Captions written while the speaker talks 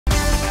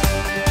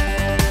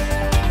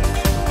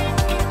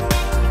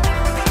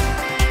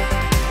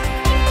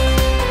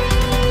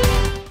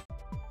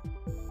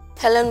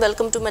Hello and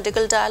welcome to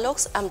Medical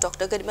Dialogues. I'm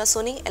Dr. Garima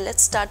Soni and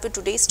let's start with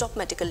today's top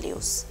medical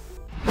news.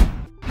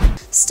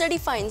 Study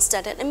finds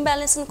that an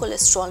imbalance in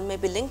cholesterol may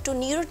be linked to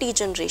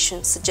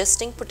neurodegeneration,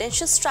 suggesting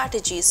potential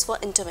strategies for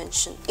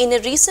intervention. In a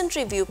recent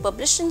review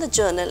published in the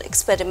journal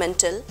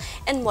Experimental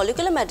and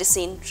Molecular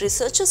Medicine,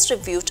 researchers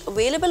reviewed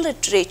available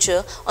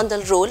literature on the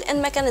role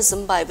and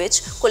mechanism by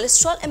which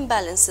cholesterol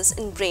imbalances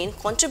in brain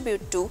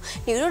contribute to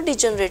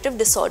neurodegenerative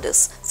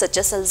disorders such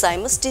as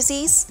Alzheimer's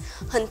disease,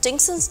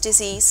 Huntington's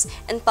disease,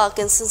 and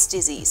Parkinson's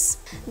disease.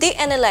 They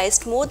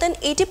analyzed more than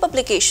 80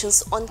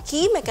 publications on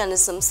key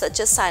mechanisms such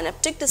as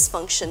synaptic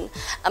dysfunction,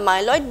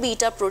 amyloid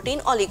beta protein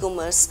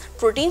oligomers,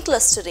 protein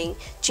clustering,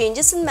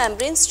 changes in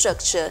membrane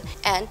structure,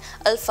 and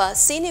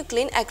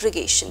alpha-synuclein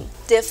aggregation.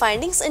 Their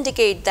findings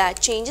indicate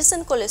that changes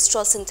in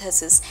cholesterol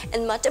synthesis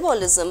and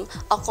metabolism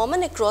are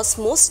common across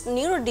most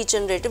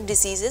neurodegenerative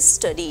diseases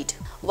studied.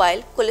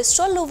 While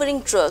cholesterol-lowering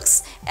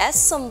drugs as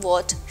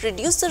somewhat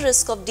reduce the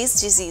risk of these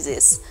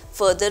diseases,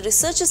 further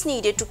research is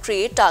needed to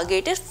create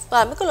targeted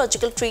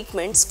pharmacological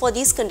treatments for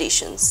these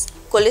conditions.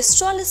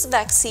 Cholesterol is a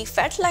waxy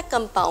fat-like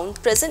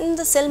compound present in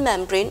the cell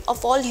membrane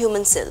of all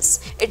human cells.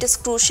 It is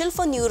crucial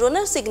for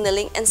neuronal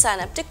signaling and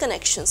synaptic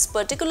connections,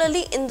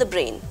 particularly in the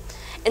brain.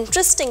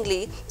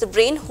 Interestingly, the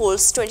brain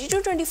holds 20 to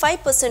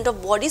 25%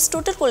 of body's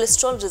total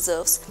cholesterol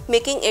reserves,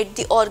 making it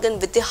the organ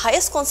with the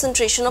highest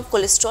concentration of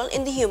cholesterol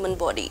in the human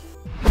body.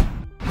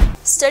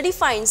 Study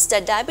finds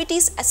that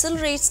diabetes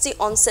accelerates the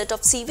onset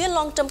of severe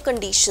long-term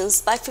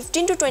conditions by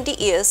 15 to 20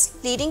 years,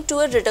 leading to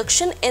a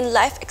reduction in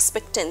life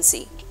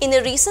expectancy. In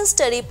a recent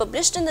study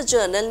published in the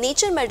journal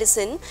Nature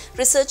Medicine,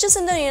 researchers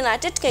in the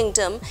United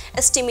Kingdom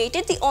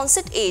estimated the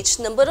onset age,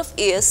 number of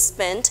years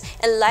spent,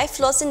 and life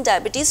loss in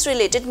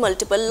diabetes-related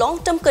multiple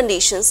long-term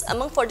conditions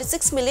among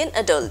 46 million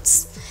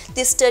adults.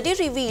 The study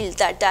revealed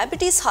that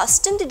diabetes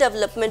hastened the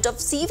development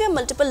of severe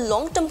multiple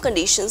long-term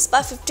conditions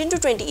by 15 to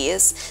 20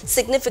 years,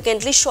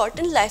 significantly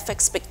shortened life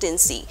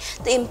expectancy.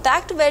 The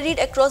impact varied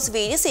across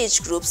various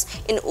age groups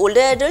in older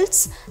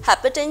adults,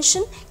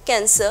 hypertension,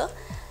 cancer,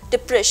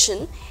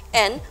 depression,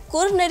 and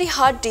coronary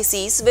heart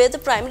disease were the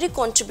primary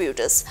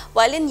contributors,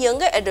 while in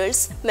younger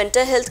adults,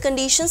 mental health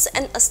conditions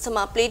and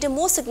asthma played a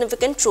more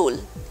significant role.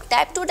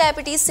 Type 2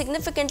 diabetes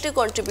significantly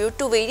contribute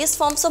to various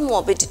forms of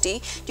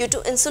morbidity due to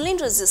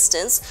insulin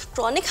resistance,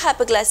 chronic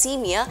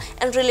hyperglycemia,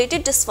 and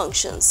related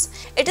dysfunctions.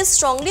 It is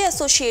strongly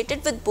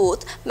associated with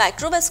both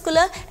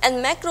microvascular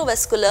and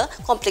macrovascular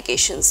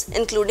complications,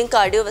 including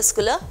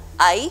cardiovascular,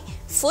 eye,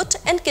 foot,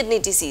 and kidney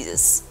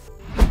diseases.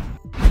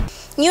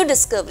 New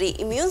discovery: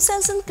 immune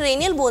cells in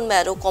cranial bone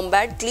marrow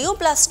combat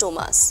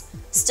glioblastomas.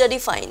 Study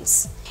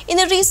finds. In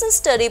a recent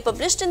study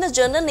published in the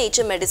journal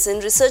Nature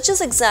Medicine,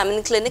 researchers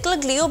examined clinical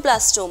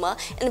glioblastoma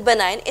in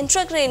benign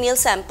intracranial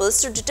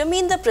samples to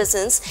determine the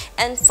presence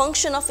and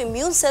function of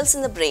immune cells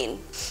in the brain.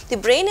 The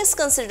brain is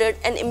considered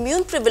an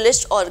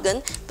immune-privileged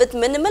organ with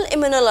minimal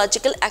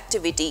immunological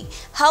activity.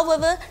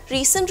 However,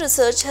 recent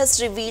research has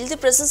revealed the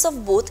presence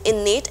of both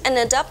innate and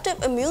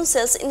adaptive immune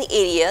cells in the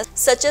areas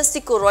such as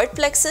the choroid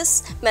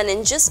plexus,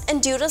 meninges,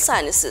 and dural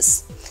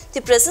sinuses.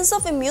 The presence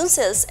of immune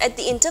cells at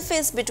the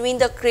interface between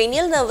the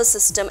cranial nervous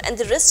system and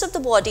the rest of the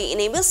body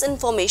enables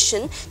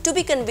information to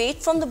be conveyed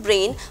from the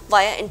brain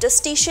via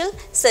interstitial,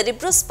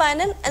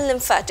 cerebrospinal, and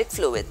lymphatic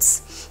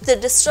fluids. The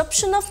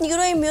disruption of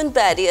neuroimmune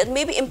barrier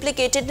may be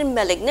implicated in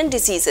malignant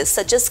diseases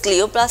such as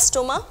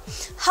glioblastoma.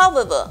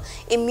 However,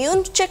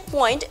 immune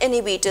checkpoint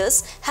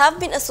inhibitors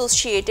have been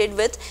associated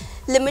with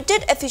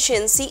limited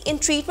efficiency in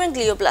treatment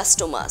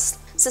glioblastomas.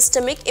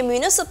 Systemic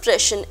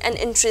immunosuppression and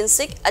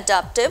intrinsic,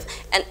 adaptive,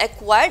 and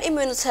acquired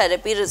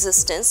immunotherapy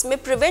resistance may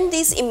prevent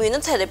these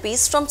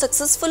immunotherapies from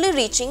successfully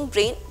reaching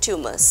brain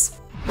tumors.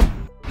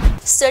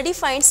 Study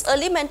finds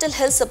early mental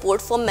health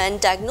support for men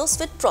diagnosed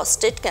with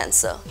prostate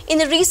cancer. In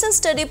a recent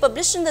study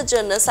published in the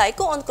journal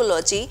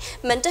Psycho-Oncology,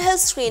 mental health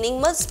screening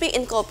must be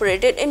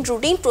incorporated in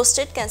routine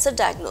prostate cancer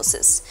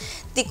diagnosis.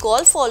 The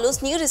call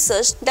follows new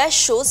research that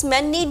shows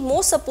men need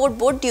more support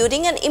both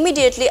during and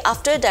immediately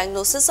after a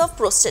diagnosis of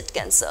prostate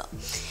cancer.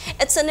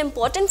 It's an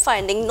important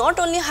finding, not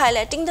only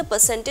highlighting the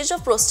percentage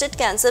of prostate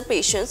cancer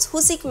patients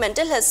who seek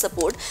mental health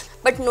support,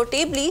 but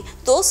notably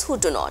those who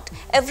do not.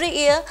 Every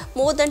year,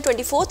 more than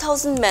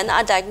 24,000 men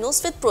are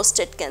diagnosed with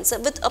prostate cancer,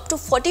 with up to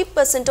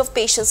 40% of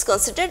patients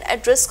considered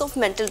at risk of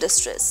mental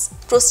distress.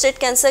 Prostate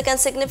cancer can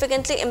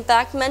significantly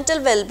impact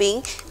mental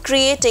well-being,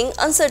 creating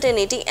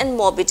uncertainty and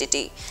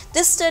morbidity.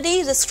 This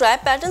study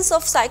described patterns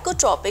of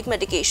psychotropic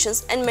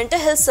medications and mental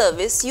health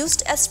service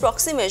used as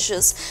proxy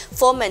measures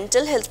for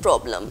mental health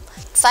problem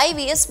 5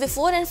 years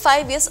before and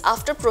 5 years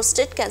after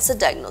prostate cancer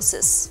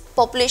diagnosis.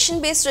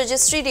 Population-based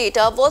registry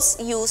data was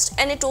used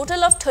and a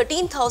total of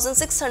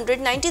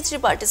 13,693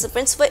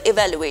 participants were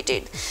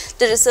evaluated.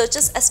 The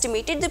researchers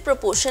estimated the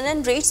proportion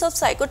and rates of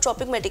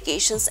psychotropic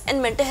medications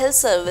and mental health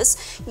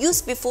service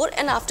used before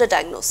and after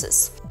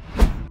diagnosis.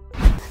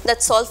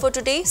 That's all for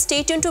today.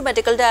 Stay tuned to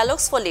Medical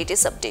Dialogues for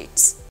latest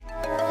updates.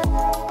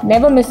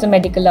 Never miss a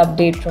medical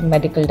update from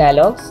Medical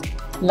Dialogues.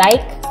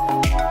 Like,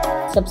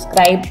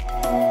 subscribe,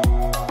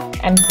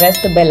 and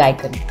press the bell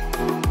icon.